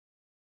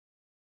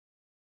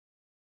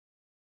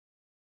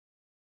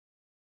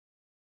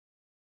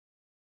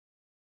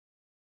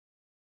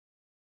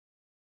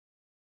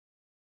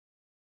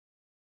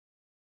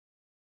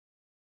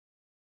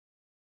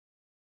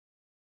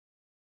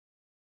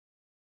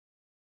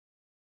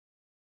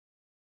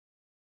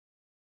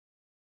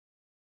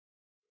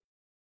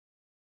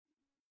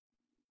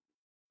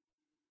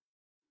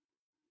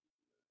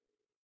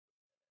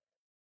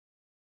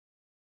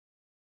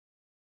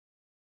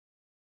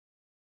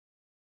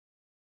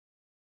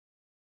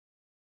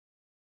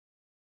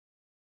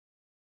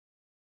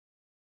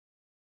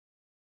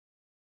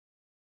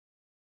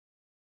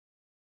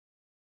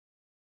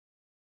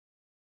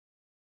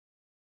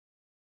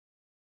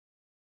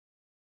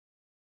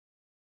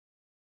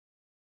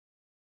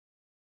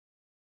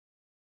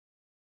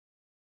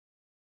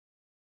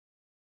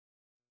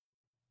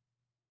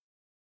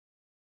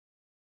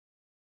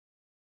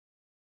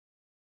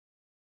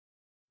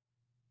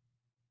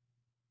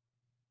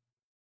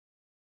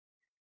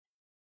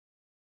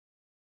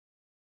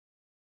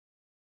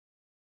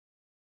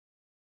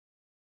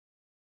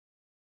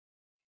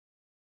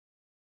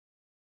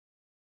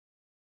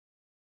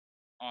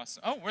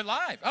Awesome. Oh, we're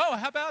live. Oh,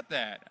 how about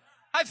that?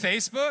 Hi,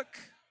 Facebook.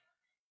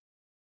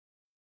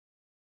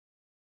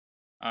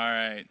 All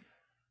right.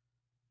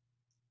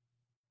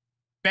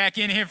 Back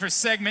in here for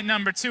segment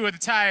number 2 of the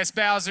Tyus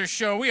Bowser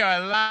Show. We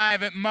are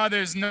live at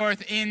Mother's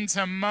North in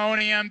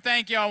Timonium.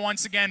 Thank you all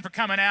once again for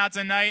coming out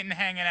tonight and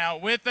hanging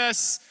out with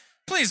us.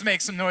 Please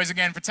make some noise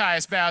again for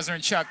Tyus Bowser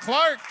and Chuck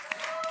Clark.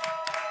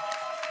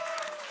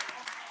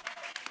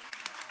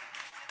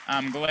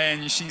 I'm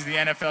Glenn. She's the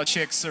NFL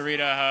chick,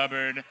 Sarita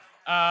Hubbard.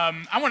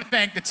 I want to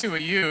thank the two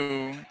of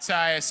you,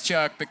 Tyus,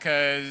 Chuck,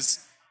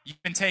 because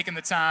you've been taking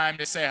the time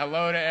to say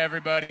hello to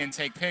everybody and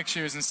take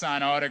pictures and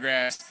sign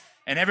autographs.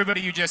 And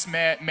everybody you just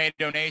met made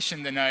a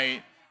donation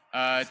tonight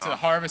to the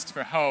Harvest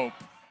for Hope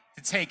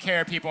to take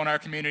care of people in our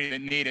community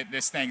that need it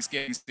this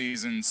Thanksgiving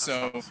season.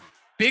 So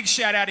big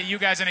shout out to you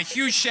guys and a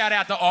huge shout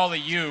out to all of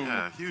you.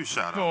 Yeah, huge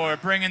shout out for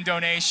bringing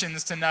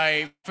donations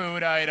tonight,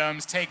 food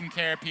items, taking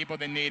care of people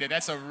that need it.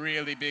 That's a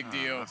really big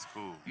deal. That's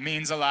cool.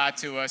 Means a lot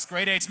to us.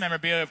 Grade 8's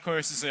Memorabilia, of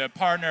course, is a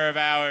partner of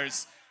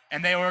ours,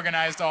 and they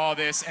organized all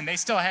this, and they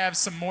still have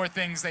some more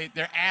things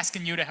they're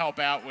asking you to help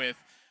out with.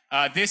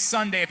 This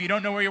Sunday, if you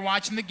don't know where you're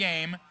watching the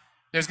game,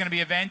 there's going to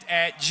be an event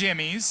at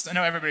Jimmy's. I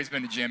know everybody's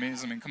been to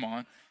Jimmy's. I mean, come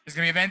on. There's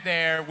going to be an event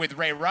there with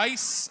Ray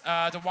Rice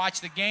to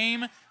watch the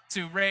game,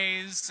 to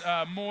raise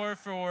more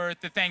for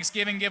the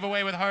Thanksgiving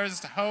giveaway with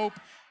Harvest to Hope,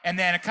 and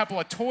then a couple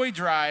of toy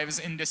drives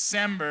in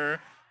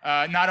December.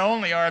 Not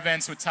only our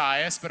events with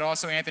Tyus, but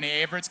also Anthony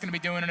Averett's going to be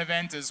doing an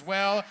event as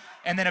well,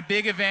 and then a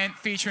big event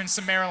featuring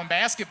some Maryland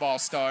basketball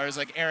stars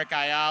like Eric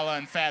Ayala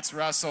and Fats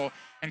Russell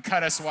and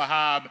Qudus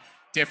Wahab.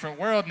 Different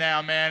world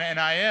now, man.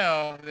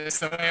 NIL, that's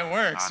the way it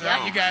works,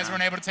 right? You guys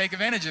weren't able to take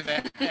advantage of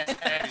that.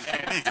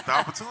 Hey, get the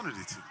opportunity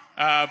to.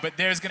 But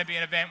there's going to be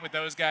an event with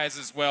those guys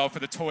as well for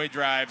the toy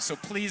drive. So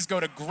please go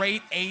to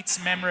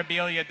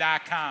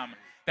great8smemorabilia.com.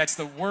 That's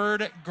the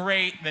word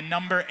great, the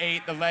number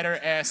 8, the letter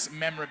S,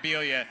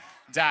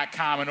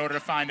 memorabilia.com in order to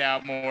find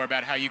out more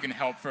about how you can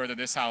help further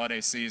this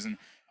holiday season.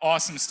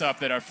 Awesome stuff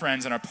that our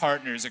friends and our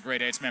partners at Grade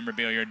 8's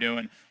Memorabilia are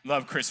doing.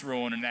 Love Chris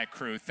Rulin and that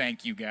crew.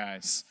 Thank you,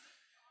 guys.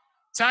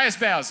 Tyus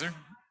Bowser,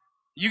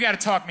 you got to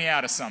talk me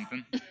out of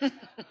something.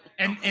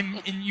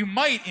 and you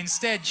might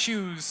instead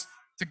choose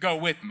to go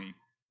with me.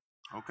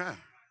 Okay.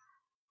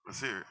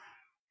 Let's hear it.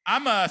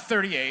 I'm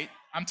 38.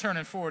 I'm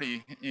turning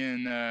 40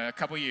 in a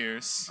couple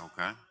years.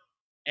 Okay.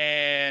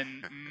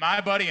 And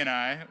my buddy and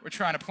I were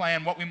trying to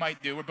plan what we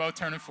might do. We're both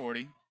turning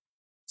 40.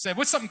 Said,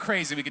 what's something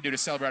crazy we could do to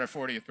celebrate our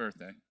 40th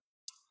birthday?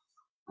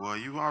 Well,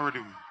 you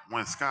already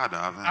went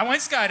skydiving. I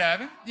went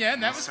skydiving. Yeah,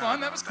 and that was fun.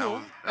 That was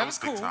cool. That was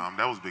cool.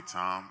 That was big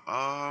time.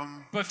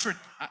 But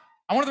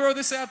I want to throw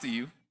this out to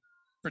you.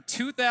 For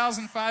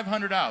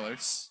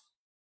 $2,500,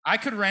 I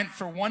could rent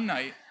for one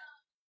night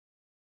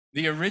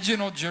the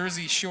original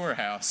Jersey Shore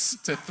house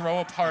to throw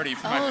a party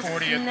for my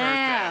 40th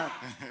birthday.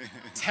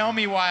 Tell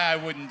me why I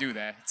wouldn't do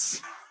that.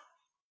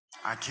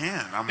 I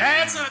can. I mean,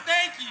 thank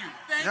you.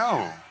 Thank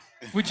you.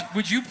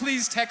 Would you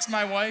please text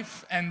my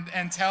wife and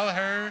tell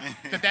her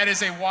that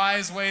is a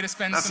wise way to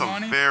spend some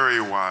money? That's a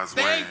very wise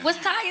way. Was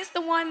Tyus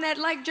the one that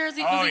liked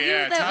Jersey? Was it you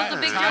that was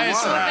a big Jersey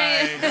Shore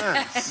fan?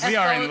 Yes. We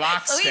are in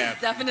lockstep. So he's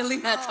definitely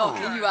not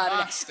talking you out of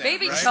that.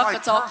 Maybe right? Chuck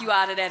could talk you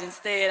out of that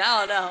instead.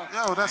 I don't know.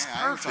 Yo, that's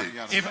perfect.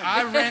 If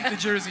I rent the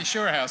Jersey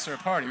Shore house for a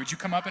party, would you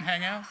come up and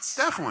hang out?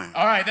 Definitely.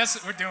 All right,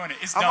 we're doing it.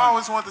 It's done. I've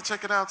always wanted to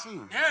check it out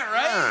too. Yeah,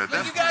 right?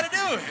 Yeah, you got to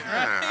do it,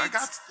 right? You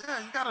got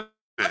to.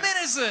 I mean,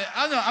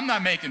 I'm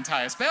not making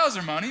Tyus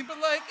Bowser money, but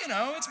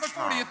it's my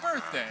 40th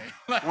birthday.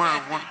 Like,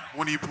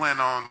 when do you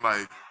plan on,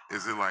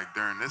 is it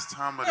during this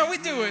time of the we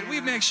do it. We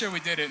make sure we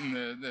did it in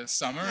the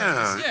summer.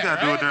 Yeah, you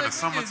gotta do it during the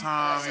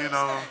summertime,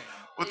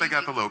 What they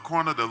got, the little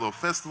corner, the little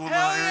festival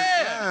Hell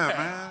yeah,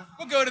 man.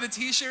 We'll go to the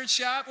t-shirt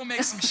shop. We'll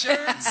make some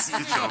shirts.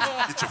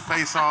 Get your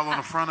face all on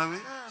the front of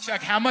it. Yeah.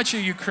 Chuck, how much are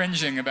you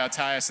cringing about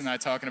Tyus and I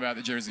talking about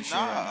the Jersey Shore?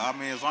 Nah, I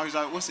mean, as long as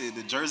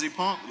the Jersey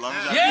punk? As long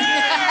as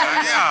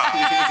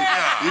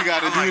Yeah. You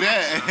gotta do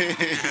that.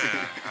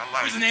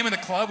 What's the name of the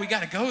club? We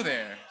gotta go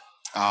there.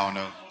 I don't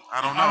know.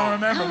 I don't know. I don't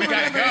remember. We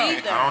gotta go.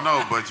 Either. I don't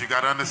know, but you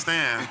gotta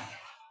understand.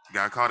 You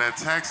gotta call that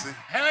taxi.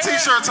 Hell yeah.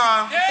 T-shirt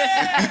time.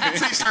 Yeah.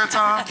 T-shirt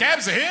time.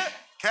 Cabs are here.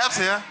 Cabs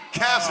here.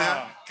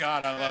 Oh,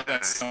 God, I love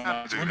that so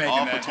much. We're making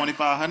All that. for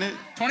 $2,500?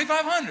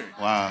 $2,500.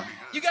 Wow.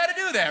 You got to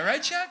do that,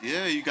 right, Chuck?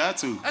 Yeah, you got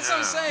to. That's what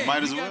I'm saying.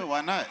 Might as well. Why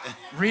not?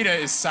 Rita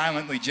is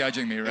silently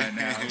judging me right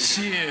now.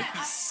 She is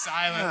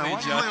silently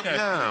judging.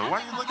 Why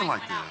are you looking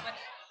like that?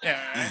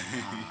 Yeah.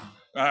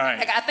 All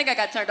right. I think I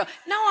got turned off.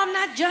 No, I'm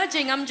not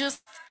judging. I'm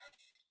just...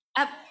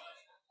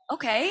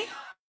 okay.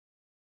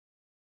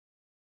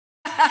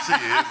 She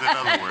is, in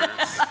other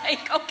words.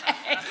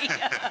 Okay.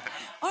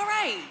 All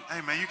right.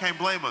 Hey, man, you can't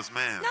blame us,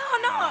 man. No.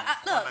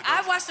 Look,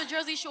 I watched the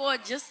Jersey Shore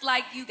just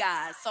like you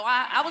guys. So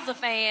I was a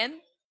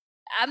fan.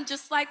 I'm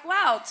just like,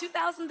 wow,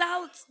 $2,000,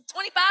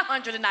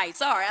 $2,500 a night.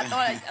 Sorry, I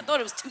thought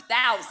it was $2,000,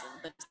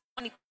 but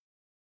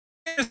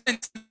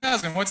it's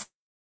 $2,000. What's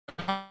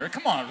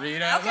come on,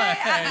 Rita? okay.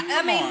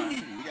 I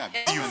mean,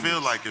 You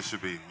feel like it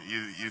should be.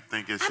 You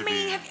think it should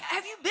be.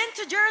 Have you been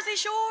to Jersey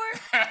Shore?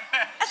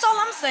 That's all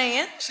I'm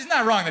saying. She's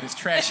not wrong that it's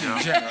trashy in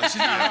general. She's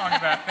not wrong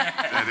about that.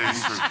 That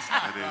is true.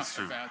 That is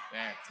true. About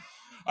that.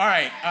 All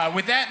right,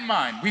 with that in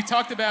mind, we've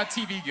talked about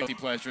TV guilty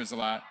pleasures a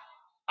lot.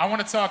 I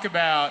want to talk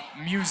about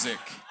music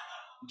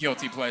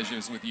guilty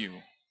pleasures with you.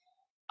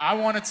 I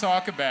want to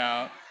talk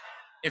about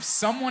if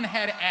someone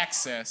had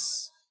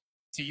access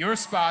to your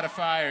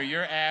Spotify or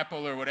your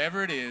Apple or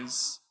whatever it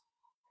is,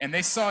 and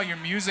they saw your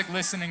music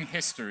listening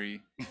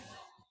history,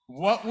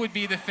 what would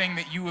be the thing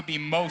that you would be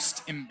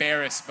most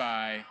embarrassed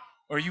by,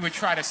 or you would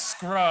try to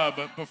scrub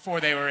before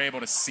they were able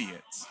to see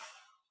it?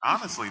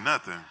 Honestly,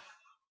 nothing.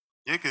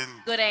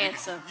 Good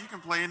answer. You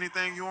can play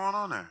anything you want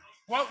on there.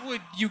 What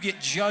would you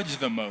get judged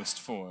the most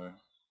for?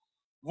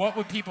 What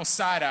would people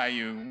side-eye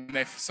you when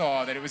they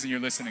saw that it was in your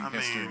listening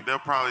history? I mean, they'll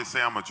probably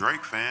say I'm a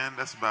Drake fan.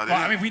 That's about it.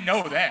 Well, I mean, we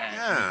know that.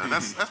 Yeah,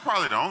 that's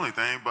probably the only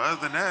thing. But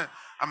other than that,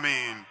 I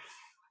mean,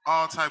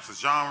 all types of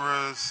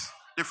genres,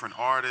 different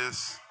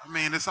artists. I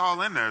mean, it's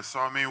all in there. So,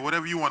 I mean,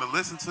 whatever you want to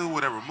listen to,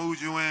 whatever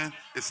mood you in,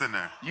 it's in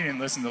there. You didn't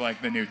listen to,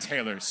 like, the new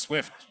Taylor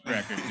Swift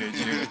record, did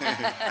you?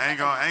 I ain't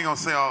gonna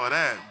say all of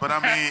that. But, I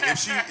mean,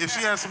 if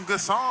she has some good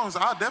songs,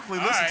 I'll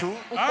definitely listen to it.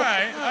 All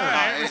right.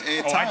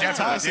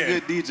 Tyus a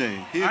good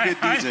DJ. He a good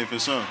DJ for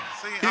sure.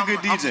 He a good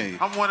DJ.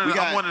 I'm one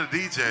of the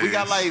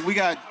DJs. We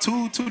got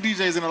two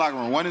DJs in the locker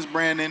room. One is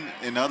Brandon,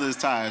 and the other is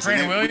Tyus.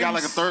 Brandon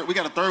Williams? We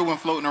got a third one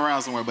floating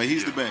around somewhere, but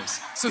he's the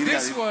best. So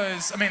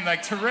I mean,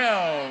 like,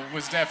 Terrell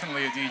was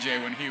definitely a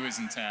DJ when he was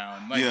in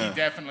town. Like, he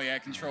definitely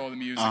had control of the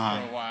music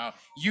for a while.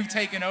 You've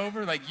taken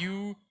over, like,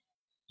 you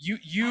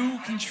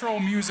control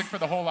music for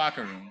the whole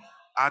locker room.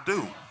 I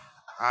do.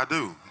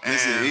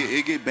 Listen,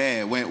 it get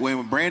bad.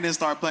 When Brandon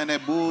start playing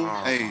that bull,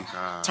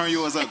 turn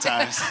yours up,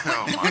 Tyus.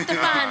 What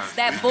defines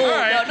that bull?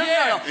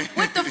 No.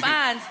 What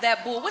defines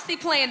that bull? What's he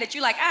playing that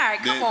you like, all right,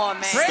 come on,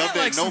 man. Stuff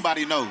that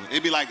nobody know.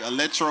 It'd be like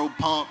electro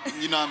pump,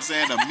 you know what I'm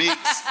saying? A mix.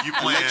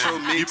 Electro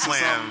mix. You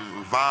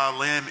playing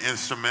violin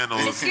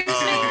instrumentals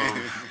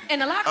in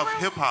the locker room? of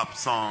hip hop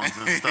songs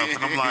and stuff.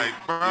 And I'm like,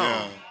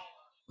 bro,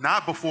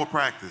 not before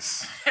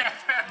practice.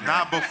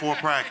 Not before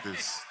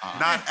practice.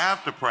 Not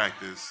after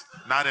practice.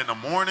 Not in the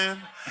morning.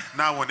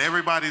 Not when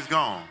everybody's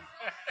gone.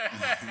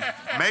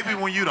 Maybe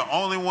when you're the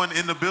only one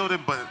in the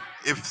building, but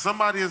if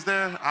somebody is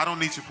there, I don't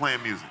need you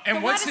playing music.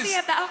 And why does he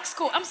have the aux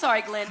cord? I'm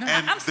sorry, Glenn.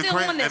 I'm still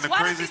on this.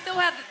 Why does he still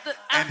have the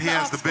And he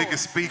has the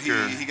biggest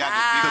speaker. He got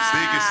the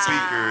biggest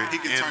speaker. He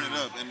can turn it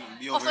up and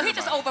be over so he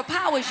just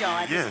overpowers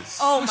y'all. Yes.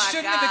 Oh my God.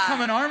 Shouldn't it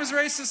become an arms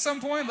race at some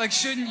point? Like,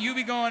 shouldn't you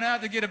be going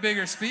out to get a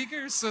bigger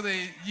speaker so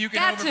that you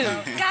can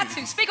overpower? Got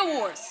to. Speaker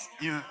wars.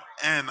 Yeah.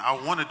 And I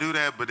want to do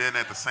that, but then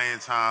at the same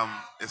time,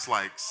 it's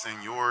like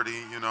seniority,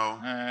 you know,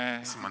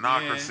 it's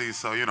monocracy. Yeah.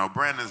 So, you know,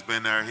 Brandon's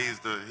been there. He's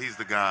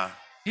the guy.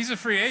 He's a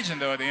free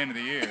agent, though, at the end of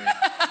the year.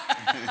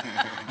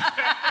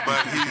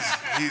 But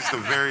he's the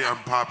very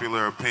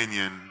unpopular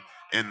opinion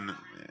in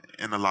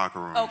the locker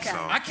room. Okay.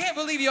 So. I can't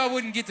believe y'all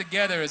wouldn't get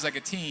together as like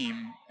a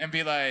team and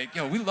be like,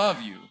 yo, we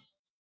love you,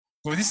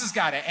 but this has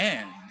got to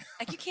end.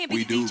 Like, you can't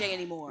be the DJ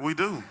anymore. We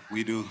do.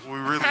 We do. We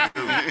really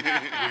do.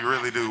 We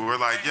really do. We're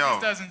like, yo.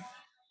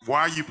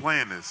 Why are you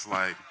playing this?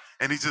 Like,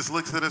 and he just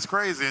looks at us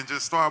crazy and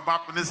just start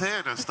bopping his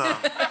head and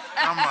stuff. And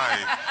I'm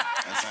like,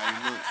 that's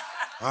how he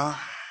looks.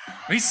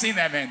 We've seen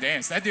that man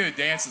dance. That dude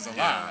dances a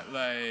lot.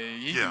 Like,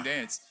 he can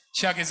dance.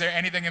 Chuck, is there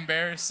anything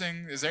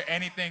embarrassing? Is there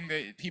anything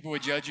that people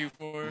would judge you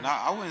for? No,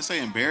 I wouldn't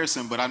say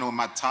embarrassing, but I know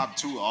my top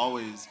two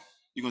always.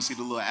 You're going to see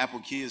the little Apple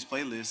Kids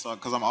playlist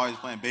because I'm always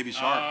playing Baby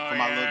Shark for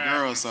my little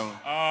girl. So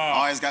I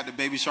always got the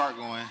Baby Shark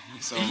going.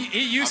 So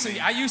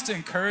I used to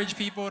encourage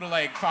people to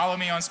like follow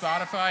me on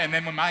Spotify. And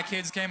then when my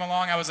kids came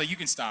along, I was like, you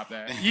can stop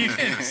that. You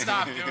can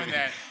stop doing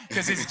that.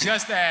 Because it's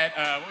just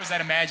that, what was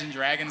that Imagine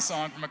Dragons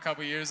song from a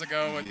couple years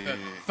ago with the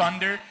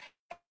thunder?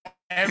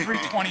 Every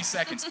 20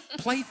 seconds,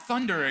 play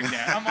Thunder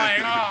again. I'm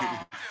like,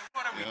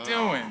 what are we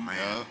doing?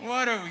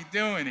 What are we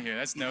doing here?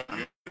 That's no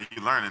good.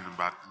 You learning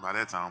by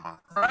that time, huh?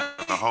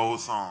 Right? The whole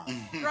song.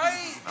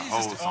 Right? The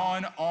whole just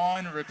song.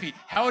 on repeat.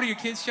 How old are your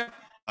kids, Chuck?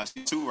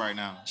 She's 2 right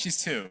now. She's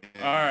 2.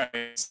 Yeah. All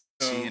right.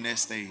 So she in that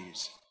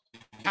stage.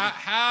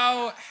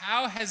 How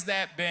has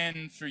that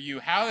been for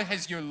you? How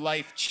has your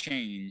life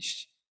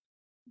changed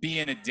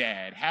being a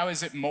dad? How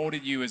has it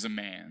molded you as a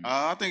man?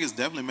 I think it's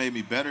definitely made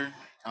me better.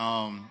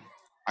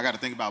 I got to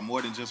think about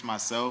more than just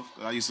myself.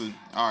 I used to,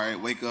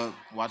 wake up,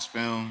 watch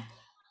film,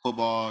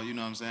 football, you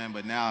know what I'm saying?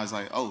 But now it's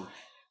like, now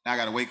I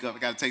got to wake up. I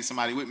got to take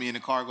somebody with me in the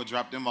car, go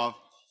drop them off,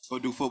 go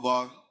do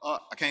football.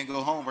 I can't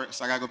go home,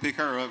 so I got to go pick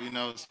her up, you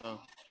know? So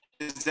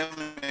it's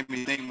definitely made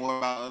me think more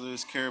about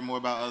others, care more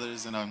about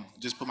others, and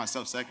just put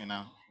myself second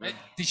now. Really.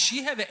 Did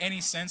she have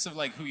any sense of,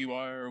 like, who you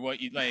are or what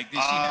you, like,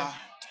 did she have...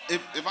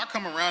 If I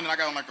come around and I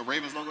got on, like, a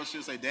Ravens logo,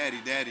 she'll say, Daddy,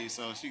 Daddy,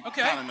 so she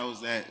kind of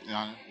knows that, you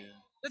know? Yeah.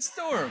 That's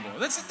adorable.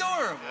 That's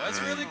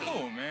really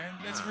cool, man.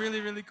 That's really,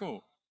 really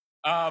cool.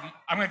 I'm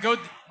going to go...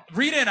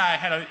 Rita and I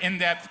had an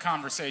in-depth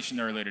conversation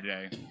earlier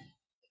today.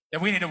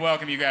 that we need to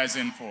welcome you guys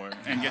in for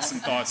and get some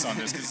thoughts on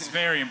this, because it's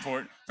very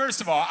important. First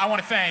of all, I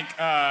want to thank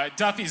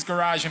Duffy's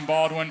Garage in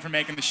Baldwin for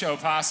making the show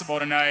possible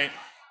tonight.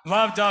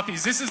 Love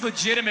Duffy's. This is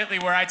legitimately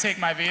where I take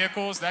my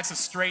vehicles. That's a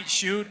straight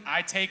shoot.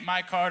 I take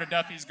my car to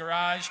Duffy's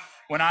Garage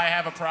when I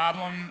have a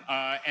problem,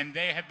 and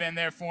they have been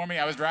there for me.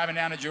 I was driving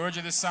down to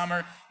Georgia this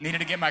summer, needed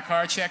to get my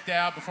car checked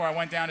out before I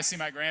went down to see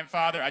my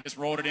grandfather. I just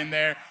rolled it in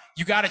there.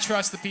 You got to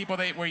trust the people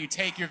where you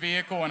take your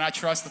vehicle, and I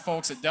trust the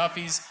folks at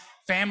Duffy's.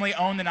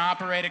 Family-owned and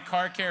operated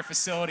car care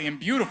facility in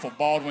beautiful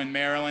Baldwin,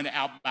 Maryland,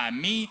 out by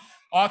me.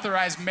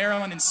 Authorized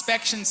Maryland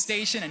Inspection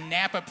Station and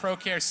Napa Pro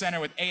Care Center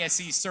with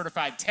ASE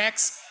certified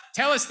techs.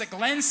 Tell us that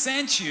Glenn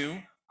sent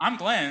you. I'm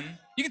Glenn.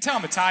 You can tell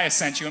him Tyus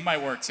sent you. It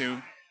might work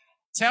too.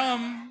 Tell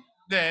him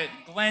that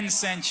Glenn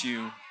sent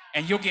you,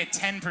 and you'll get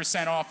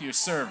 10% off your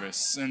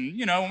service. And,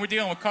 you know, when we're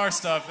dealing with car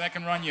stuff, that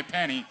can run you a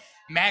penny.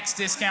 Max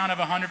discount of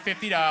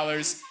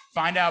 $150.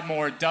 Find out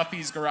more at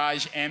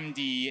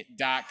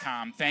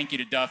Duffy'sGarageMD.com. Thank you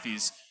to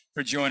Duffy's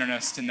for joining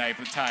us tonight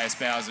for the Tyus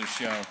Bowser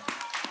Show.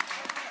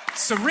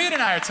 So Reed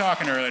and I are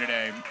talking earlier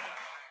today.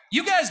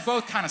 You guys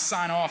both kind of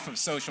sign off of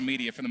social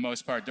media for the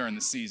most part during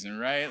the season,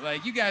 right?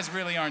 Like, you guys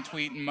really aren't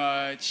tweeting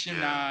much. You're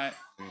not.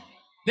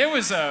 There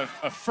was a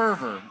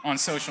fervor on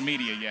social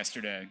media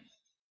yesterday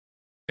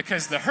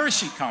because the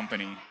Hershey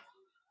Company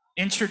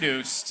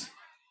introduced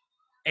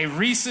a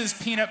Reese's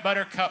Peanut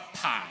Butter Cup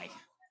pie.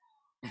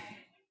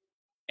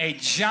 A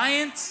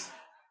giant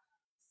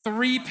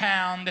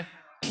 3-pound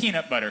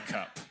peanut butter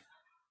cup.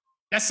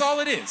 That's all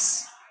it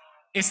is.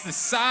 It's the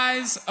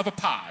size of a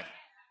pie.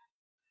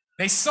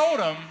 They sold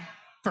them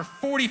for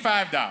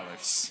 $45.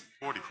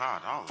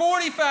 $45?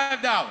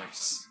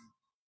 $45.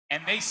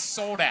 And they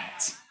sold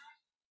out.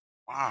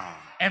 Wow.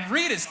 And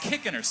Rita's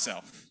kicking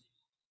herself.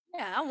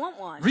 Yeah, I want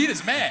one.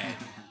 Rita's mad.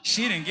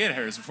 She didn't get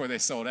hers before they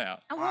sold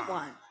out. I want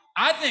one.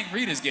 I think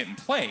Rita's getting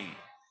played.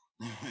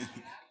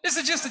 This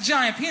is just a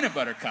giant peanut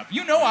butter cup.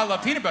 You know I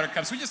love peanut butter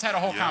cups. We just had a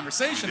whole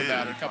conversation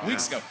about it a couple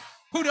weeks ago.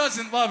 Who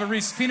doesn't love a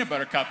Reese's peanut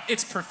butter cup?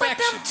 It's perfection.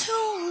 But them 2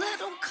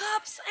 little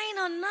cups ain't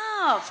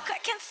enough.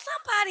 Can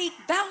somebody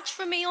vouch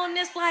for me on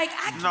this? Like,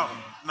 No,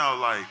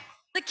 like.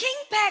 The King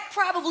Pack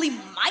probably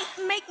might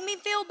make me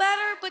feel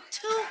better, but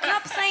 2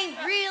 cups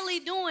ain't really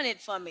doing it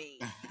for me.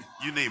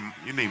 You need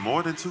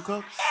more than 2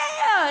 cups?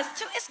 Yeah,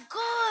 it's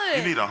good.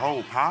 You need a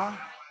whole pie?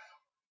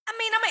 I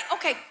mean,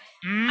 okay.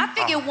 I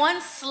figure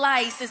 1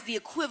 slice is the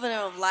equivalent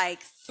of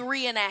like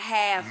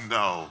 3.5. No.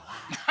 No.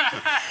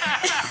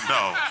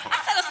 I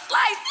said a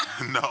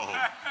slice. No.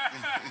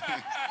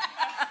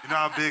 You know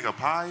how big a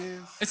pie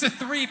is? It's a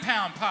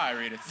 3-pound pie,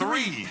 Rita.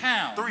 3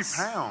 pounds. 3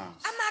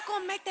 pounds. I'm not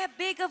gonna make that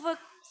big of a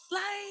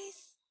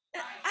slice.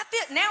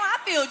 I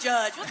feel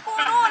judged. What's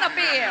going on up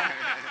here?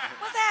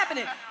 What's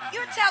happening?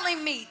 You're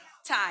telling me,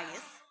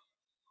 Tyus,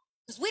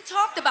 because we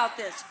talked about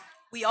this.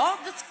 We all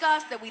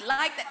discussed that we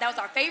liked that. That was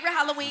our favorite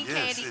Halloween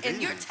candy. And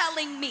you're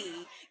telling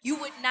me you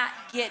would not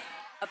get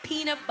a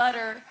peanut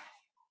butter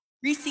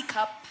Reese's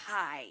cup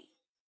pie.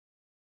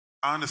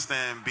 I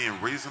understand being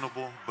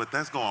reasonable, but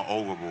that's going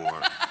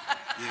overboard.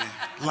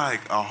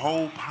 Like a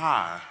whole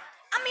pie.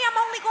 I mean, I'm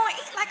only going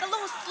to eat like a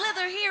little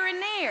slither here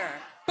and there.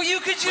 But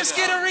you could just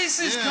get a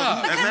Reese's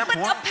cup. But a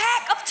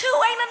pack of 2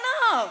 ain't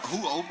enough.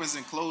 Who opens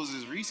and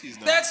closes Reese's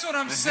though? That's what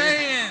I'm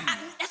saying.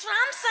 That's what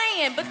I'm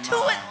saying. But 2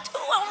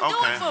 won't do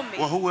it for me.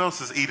 Well, who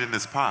else is eating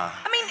this pie?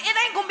 I mean, it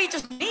ain't gonna be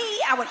just me.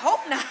 I would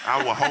hope not. I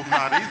would hope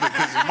not either,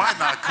 because you might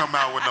not come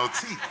out with no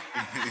teeth.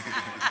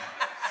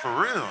 For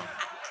real.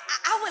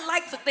 I would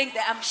like to think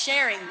that I'm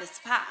sharing this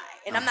pie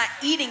and I'm not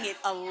eating it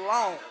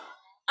alone.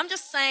 I'm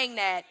just saying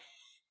that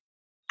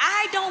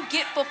I don't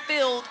get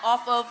fulfilled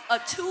off of a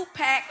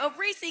 2-pack of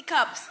Reese's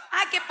cups.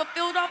 I get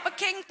fulfilled off a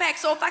King Pack.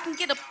 So if I can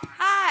get a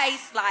pie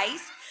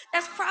slice,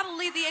 that's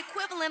probably the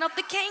equivalent of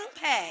the King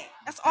Pack.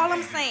 That's all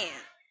I'm saying.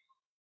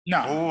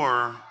 No.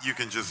 Or you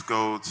can just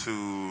go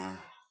to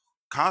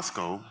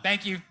Costco.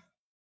 Thank you.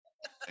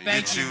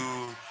 Thank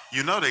you.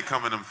 You know they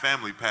come in them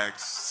family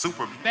packs,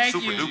 super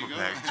duper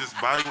packs. Just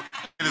buy one.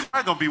 And it's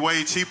probably gonna be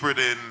way cheaper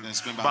than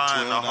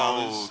buying a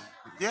whole.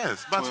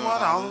 Yes, about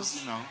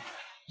 $12. You know.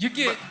 You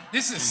get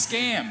this is a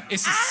scam.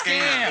 It's a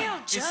scam. I feel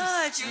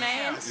judged,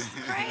 man. This is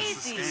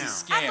crazy. It's a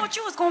scam. I thought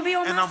you was gonna be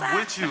on my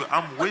side. And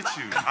I'm with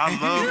you. I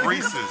love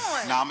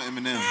Reese's. Nah, I'm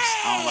M&M's.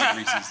 I don't like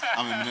Reese's.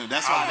 I'm M&M's.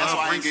 That's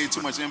why I ain't gave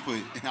too much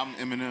input. I'm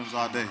M&M's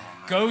all day.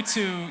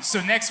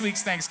 So next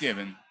week's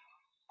Thanksgiving,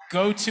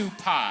 go to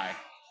pie.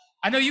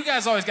 I know you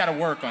guys always got to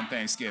work on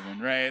Thanksgiving,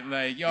 right?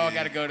 Like, y'all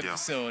got to go to the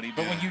facility.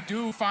 But when you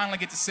do finally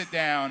get to sit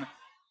down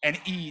and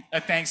eat a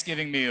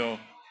Thanksgiving meal,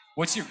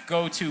 what's your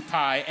go-to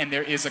pie? And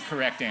there is a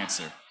correct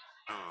answer.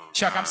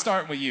 Chuck, I'm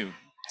starting with you.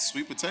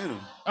 Sweet potato.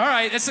 All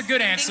right, that's a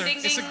good answer. Ding,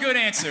 ding, It's a ding. good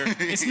answer.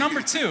 It's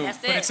number 2,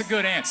 but it's a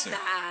good answer. Nah,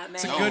 man.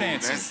 It's a good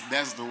answer.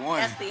 That's the one.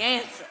 That's the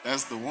answer.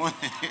 That's the one.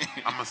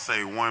 I'm gonna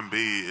say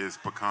 1B is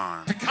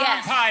pecan.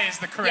 Pecan pie is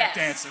the correct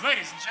Yes. answer.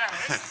 Ladies and gentlemen,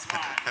 this is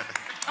mine.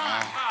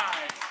 Pecan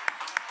pie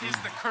is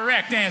the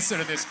correct answer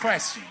to this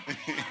question.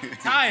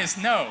 Tyus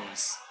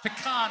knows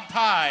pecan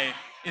pie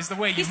is the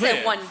way you He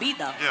live. said 1B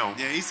though. Yeah.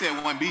 Yeah, he said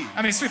 1B.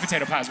 I mean, sweet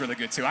potato pie is really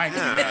good too. I ain't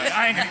gonna be mad.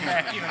 I ain't gonna be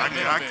mad even a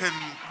little bit.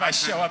 If I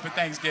show up at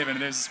Thanksgiving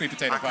and there's a sweet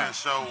potato pie. I can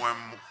show one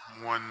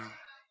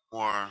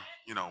more,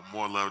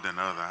 more love than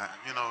the other.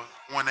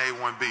 1A,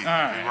 1B.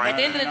 All right. At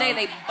the end of the day,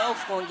 they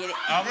both gonna get it.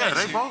 Yeah,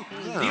 they both.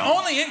 Yeah. The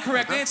only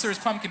incorrect answer is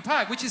pumpkin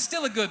pie, which is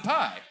still a good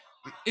pie.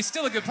 It's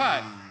still a good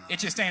pie. It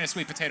just ain't a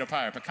sweet potato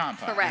pie or pecan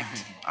pie.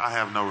 Correct. I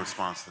have no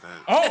response to that.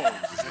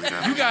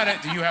 Oh, you got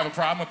it. Do you have a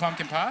problem with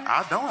pumpkin pie?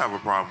 I don't have a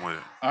problem with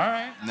it. All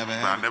right. Never But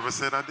had. I never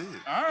said I did.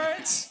 All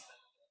right.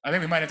 I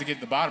think we might have to get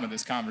to the bottom of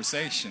this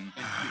conversation.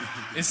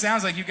 It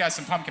sounds like you got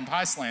some pumpkin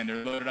pie slander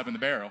loaded up in the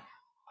barrel.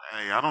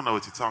 Hey, I don't know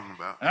what you're talking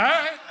about. All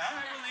right.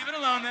 We'll leave it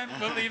alone then.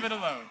 We'll leave it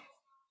alone.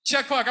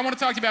 Chuck Clark, I want to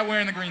talk to you about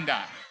wearing the green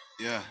dot.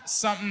 Yeah.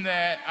 Something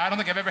that I don't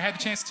think I've ever had the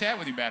chance to chat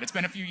with you about. It's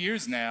been a few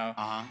years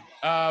now.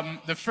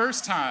 The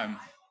first time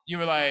you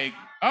were like,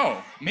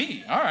 oh,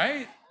 me, all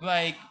right.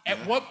 Like, at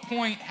what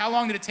point, how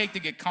long did it take to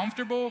get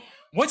comfortable?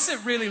 What's it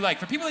really like?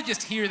 For people that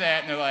just hear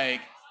that and they're like,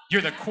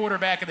 you're the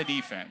quarterback of the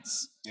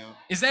defense. Yeah.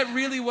 Is that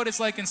really what it's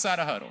like inside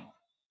a huddle?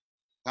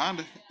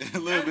 Kinda. A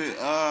little bit.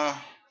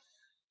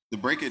 To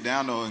break it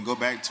down though and go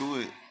back to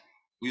it,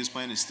 we was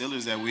playing the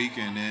Steelers that week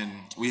and then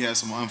we had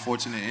some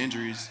unfortunate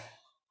injuries.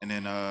 And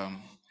then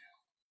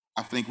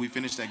I think we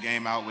finished that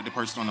game out with the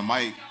person on the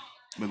mic.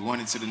 But going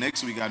into the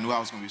next week, I knew I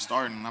was going to be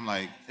starting. And I'm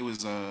like, it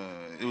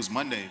was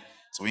Monday,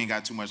 so we ain't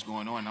got too much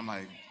going on. And I'm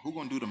like, who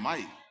going to do the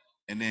mic?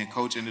 And then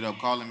coach ended up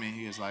calling me.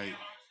 He was like,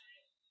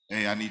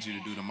 hey, I need you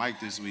to do the mic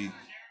this week.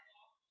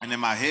 And in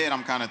my head,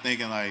 I'm kind of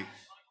thinking like,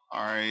 all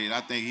right,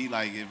 I think he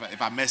like,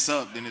 if I mess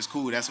up, then it's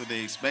cool. That's what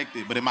they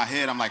expected. But in my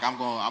head, I'm like, I'm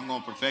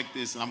going to perfect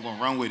this and I'm going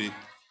to run with it.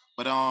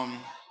 But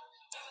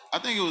I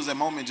think it was that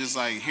moment just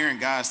like hearing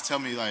guys tell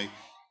me like,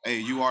 hey,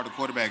 you are the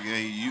quarterback.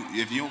 Hey,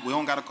 we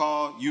don't got a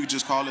call, you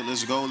just call it.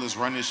 Let's go. Let's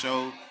run this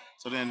show.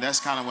 So then that's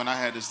kind of when I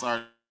had to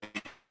start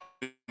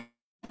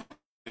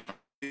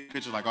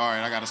picture like, all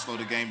right, I got to slow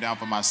the game down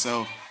for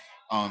myself,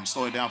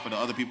 slow it down for the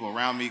other people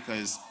around me,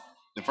 because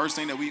the first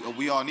thing that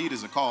we all need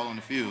is a call on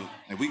the field.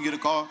 If we can get a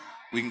call,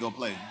 we can go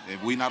play.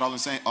 If we not all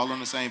on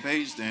the same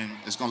page, then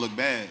it's gonna look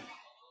bad.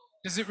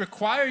 Does it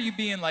require you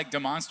being like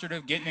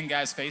demonstrative, getting in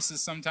guys'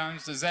 faces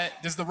sometimes?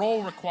 Does the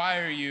role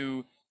require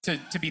you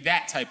to be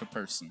that type of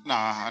person?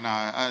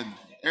 Nah.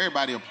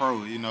 Everybody a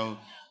pro,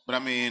 But I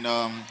mean,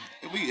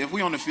 if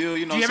we on the field,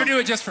 Do you ever do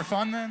it just for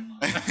fun then?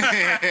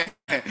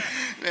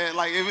 Yeah,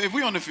 like if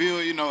we on the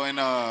field, and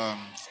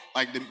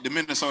like the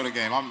Minnesota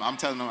game, I'm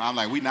telling them, I'm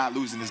like, we not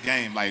losing this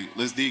game. Like,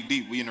 let's dig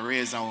deep. We in the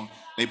red zone.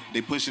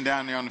 They pushing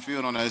down there on the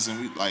field on us, and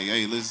we like,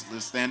 hey, let's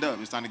stand up.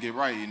 It's time to get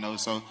right,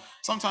 So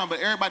sometimes, but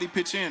everybody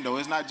pitch in though.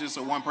 It's not just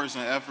a one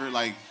person effort.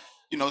 Like,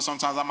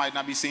 sometimes I might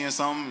not be seeing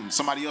something.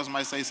 Somebody else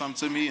might say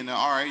something to me, and then,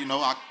 all right,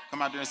 I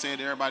come out there and say it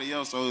to everybody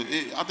else. So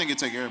I think it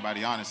take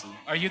everybody, honestly.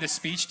 Are you the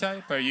speech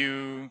type? Are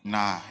you?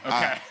 Nah.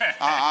 Okay.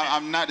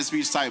 I'm not the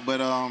speech type,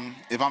 but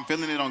if I'm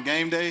feeling it on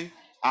game day,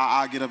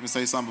 I'll get up and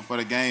say something before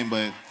the game.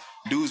 But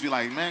dudes be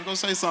like, man, go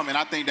say something. And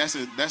I think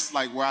that's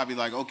like where I be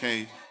like,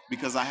 okay,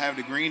 because I have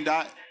the green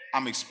dot,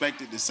 I'm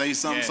expected to say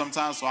something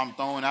sometimes, so I'm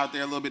throwing out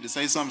there a little bit to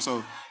say something.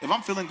 So if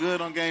I'm feeling good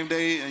on game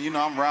day and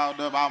I'm riled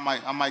up, I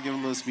might give a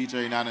little speech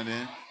every now and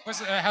then.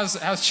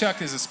 How's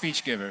Chuck as a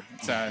speech giver?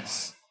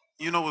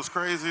 What's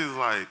crazy is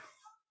like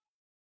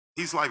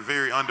he's like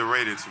very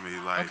underrated to me.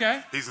 Like,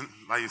 okay, he's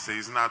like you say,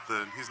 he's not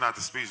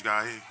the speech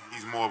guy.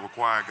 He's more of a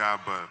quiet guy,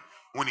 but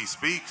when he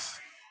speaks,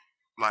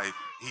 like,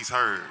 he's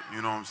heard.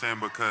 You know what I'm saying?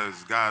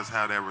 Because guys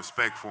have that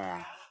respect for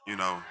him.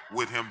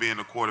 With him being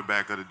the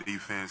quarterback of the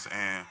defense.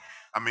 And,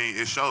 I mean,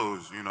 it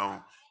shows,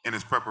 in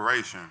his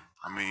preparation.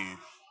 I mean,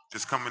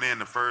 just coming in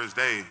the first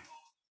day,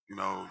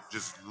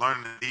 just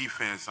learning the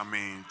defense. I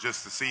mean,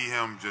 just to see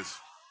him just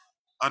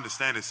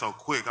understand it so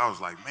quick, I was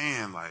like,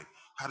 man, like,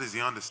 how does he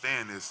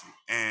understand this?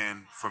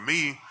 And for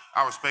me,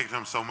 I respect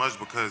him so much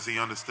because he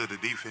understood the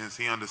defense.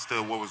 He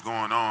understood what was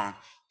going on.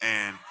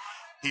 And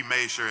he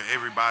made sure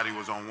everybody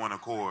was on one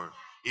accord.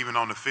 Even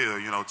on the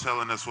field,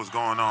 telling us what's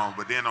going on.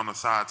 But then on the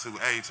side too,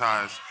 hey,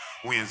 Tyus,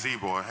 we in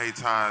Z-Boy. Hey,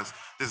 Tyus,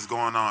 this is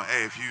going on.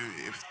 Hey,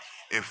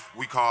 if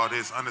we call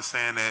this,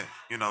 understand that,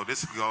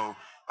 this could go,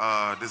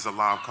 this is a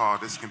live call.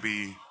 This can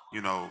be,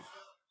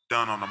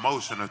 done on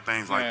emotion or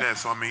things like that.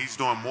 So, I mean, he's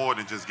doing more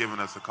than just giving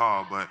us a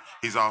call, but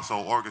he's also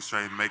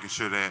orchestrating, making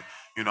sure that,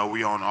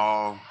 we on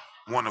all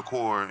one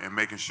accord and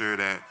making sure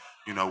that,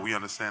 we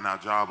understand our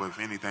job. If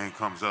anything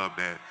comes up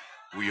that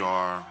we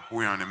are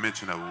in the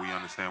mention of it, we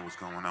understand what's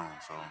going on.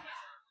 So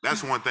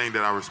that's one thing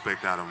that I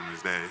respect out of him,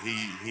 is that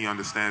he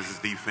understands his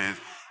defense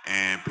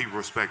and people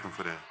respect him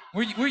for that.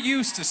 We're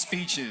used to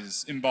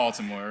speeches in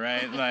Baltimore,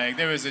 right? Like,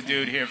 there was a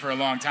dude here for a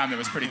long time that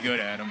was pretty good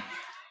at them.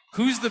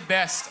 Who's the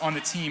best on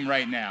the team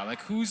right now?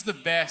 Like, who's the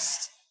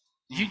best?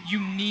 You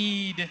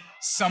need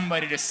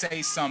somebody to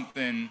say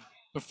something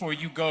before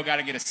you got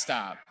to get a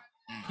stop.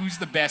 Who's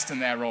the best in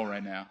that role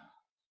right now?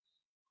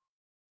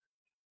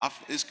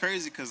 It's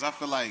crazy because I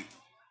feel like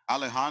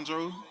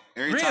Alejandro,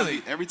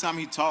 every time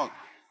he talk,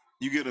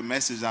 you get a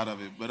message out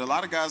of it. But a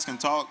lot of guys can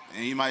talk,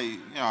 and you might,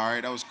 all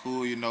right, that was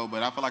cool,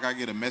 but I feel like I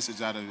get a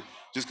message out of it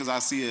just because I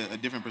see a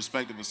different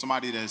perspective of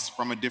somebody that's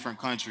from a different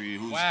country,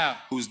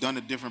 who's done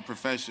a different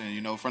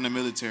profession, from the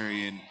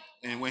military.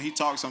 And when he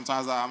talks,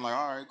 sometimes I'm like,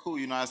 all right, cool,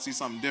 I see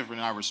something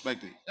different, and I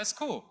respect it. That's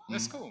cool.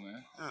 That's cool,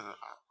 man.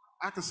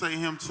 I can say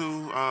him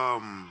too.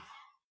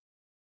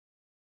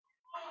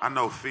 I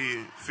know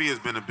Fee has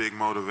been a big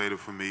motivator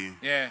for me.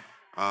 Yeah.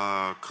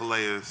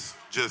 Calais,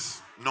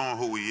 just knowing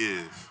who he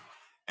is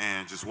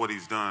and just what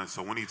he's done.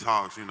 So when he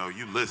talks,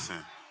 you listen.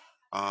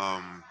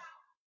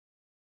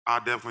 I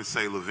definitely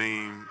say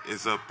Levine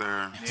is up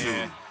there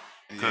too,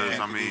 because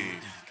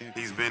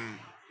he's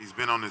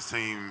been on this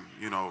team,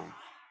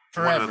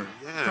 forever.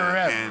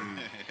 Forever. And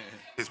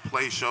his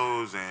play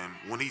shows, and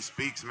when he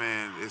speaks,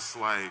 man, it's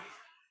like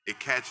it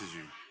catches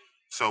you.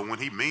 So when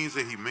he means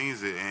it,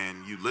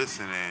 and you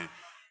listen. And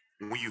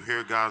when you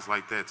hear guys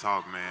like that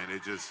talk, man,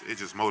 it just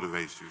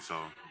motivates you. So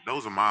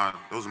those are my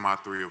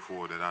 3 or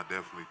 4 that I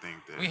definitely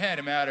think that we had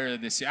him out earlier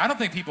this year. I don't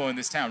think people in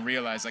this town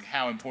realize like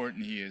how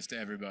important he is to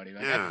everybody.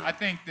 Like, I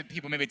think that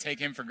people maybe take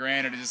him for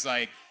granted as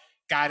like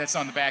guy that's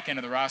on the back end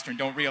of the roster and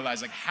don't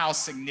realize like how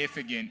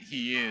significant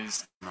he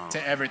is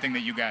to everything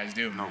that you guys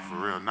do. No, man. for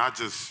real. Not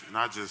just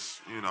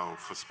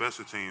for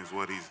special teams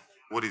what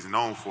he's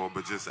known for,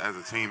 but just as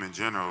a team in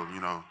general.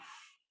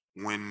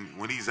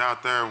 When he's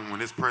out there, when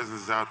his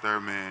presence is out there,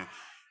 man,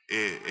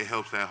 it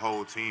helps that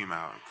whole team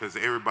out, because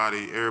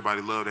everybody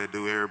love that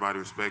dude, everybody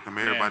respect him,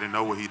 everybody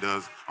know what he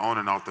does on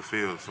and off the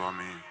field. So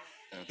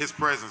his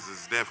presence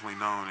is definitely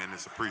known and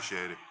it's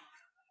appreciated.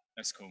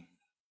 That's cool.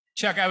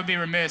 Chuck, I would be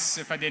remiss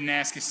if I didn't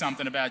ask you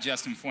something about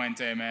Justin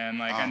Fuente, man.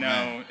 Like, I know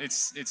man.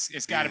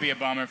 it's got to be a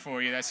bummer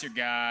for you. That's your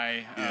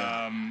guy.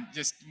 Yeah.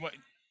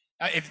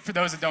 For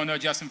those that don't know,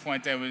 Justin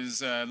Fuente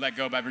was let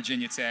go by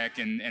Virginia Tech,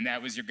 and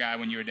that was your guy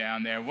when you were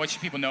down there. What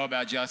should people know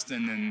about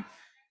Justin, and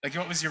like,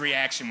 what was your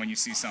reaction when you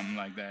see something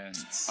like that?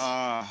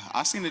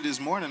 I seen it this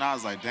morning. I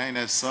was like, dang,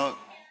 that sucked.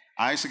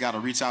 I actually got to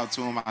reach out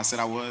to him. I said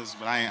I was,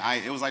 but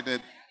it was like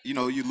that.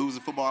 You lose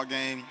a football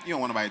game, you don't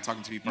want nobody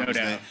talking to you first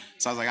day.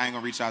 So I was like, I ain't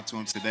gonna reach out to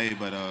him today.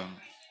 But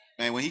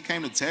man, when he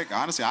came to Tech,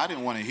 honestly, I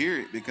didn't want to hear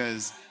it,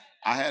 because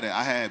I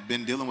had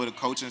been dealing with a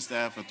coaching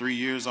staff for 3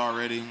 years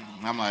already.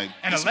 And I'm like,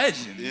 and a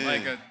legend,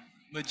 like a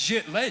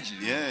legit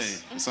legend. Yeah.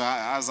 So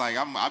I was like,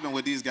 I've been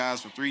with these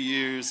guys for 3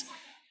 years.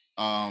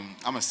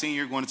 I'm a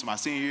senior going into my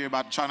senior year,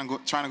 about trying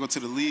to go to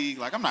the league.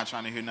 Like, I'm not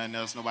trying to hear nothing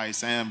else nobody's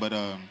saying, but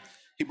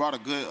he brought a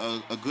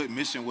good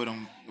mission with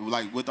him,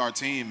 like with our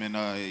team, and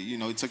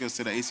he took us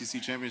to the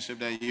ACC championship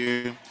that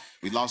year.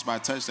 We lost by a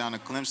touchdown to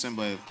Clemson,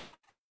 but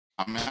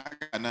I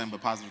got nothing but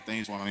positive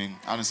things for him.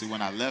 Honestly,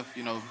 when I left,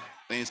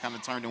 things kind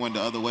of turned and went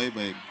the other way,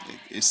 but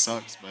it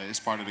sucks, but it's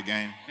part of the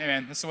game. Yeah,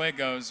 man, that's the way it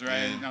goes,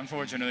 right? Yeah.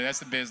 Unfortunately, that's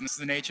the business,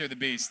 the nature of the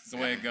beast. It's the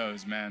way it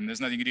goes, man.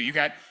 There's nothing you can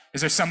do.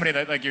 Is there somebody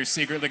that like you're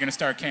secretly going to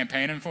start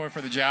campaigning for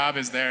the job?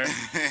 Is there?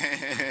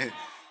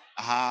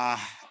 I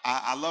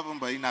love him,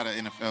 but he's not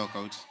an NFL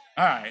coach.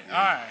 All right.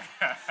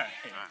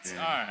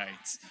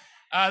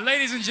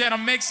 Ladies and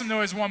gentlemen, make some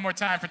noise one more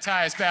time for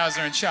Tyus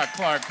Bowser and Chuck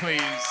Clark,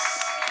 please.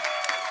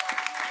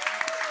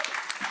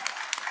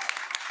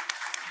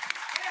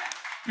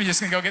 We're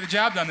just going to go get the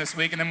job done this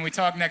week, and then when we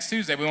talk next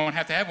Tuesday, we won't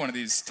have to have one of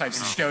these types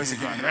of shows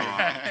again,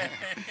 right?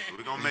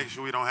 We're going to make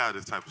sure we don't have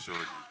this type of show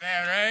again.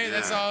 Yeah, right? Yeah.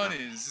 That's all it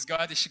is. Just go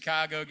out to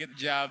Chicago, get the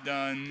job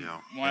done.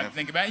 Want to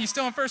think about it. You're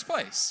still in first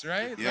place,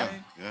 right? Yeah,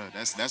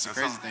 That's the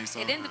crazy thing. So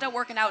it ended up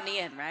working out in the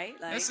end, right?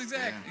 Like, that's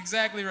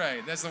exactly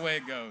right. That's the way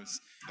it goes.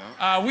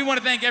 We want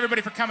to thank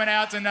everybody for coming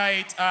out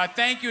tonight.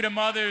 Thank you to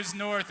Mothers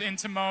North in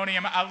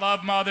Timonium. I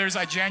love Mothers.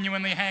 I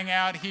genuinely hang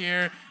out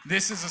here.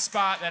 This is a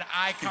spot that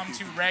I come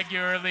to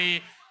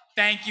regularly.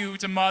 Thank you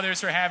to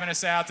Mothers for having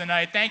us out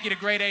tonight. Thank you to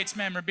Grade 8's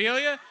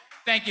Memorabilia.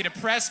 Thank you to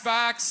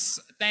Pressbox.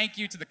 Thank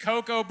you to the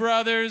Cocoa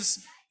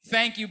Brothers.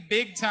 Thank you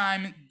big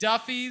time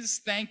Duffy's.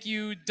 Thank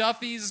you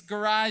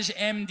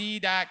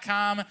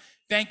Duffy'sGarageMD.com.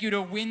 Thank you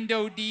to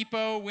Window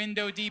Depot,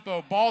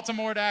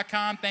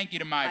 WindowDepotBaltimore.com. Thank you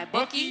to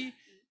MyBookie.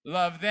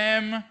 Love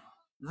them.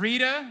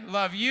 Rita,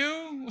 love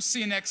you. We'll see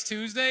you next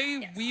Tuesday.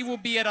 Yes. We will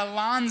be at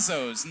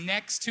Alonzo's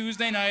next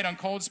Tuesday night on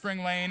Cold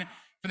Spring Lane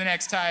for the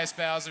next Tyus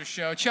Bowser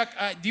Show. Chuck,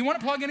 do you want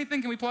to plug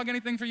anything? Can we plug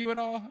anything for you at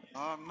all?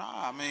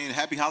 Nah,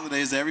 happy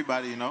holidays to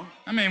everybody, we'll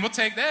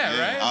take that,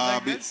 right?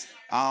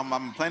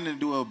 I'm planning to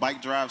do a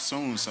bike drive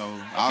soon, so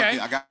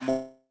I got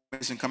more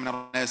information coming out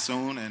on that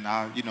soon, and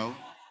if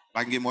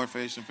I can get more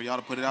information for y'all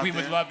to put it out there.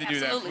 We would love to do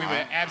that. We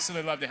would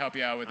absolutely love to help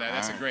you out with that.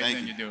 That's a great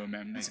thing you're doing,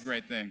 man. That's a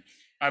great thing.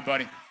 All right,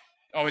 buddy.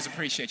 Always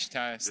appreciate you,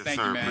 Tyus. Yes, Thank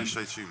sir. you, man.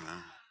 Appreciate you,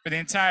 man. For the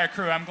entire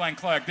crew, I'm Glenn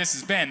Clark. This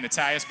has been the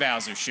Tyus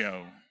Bowser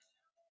Show.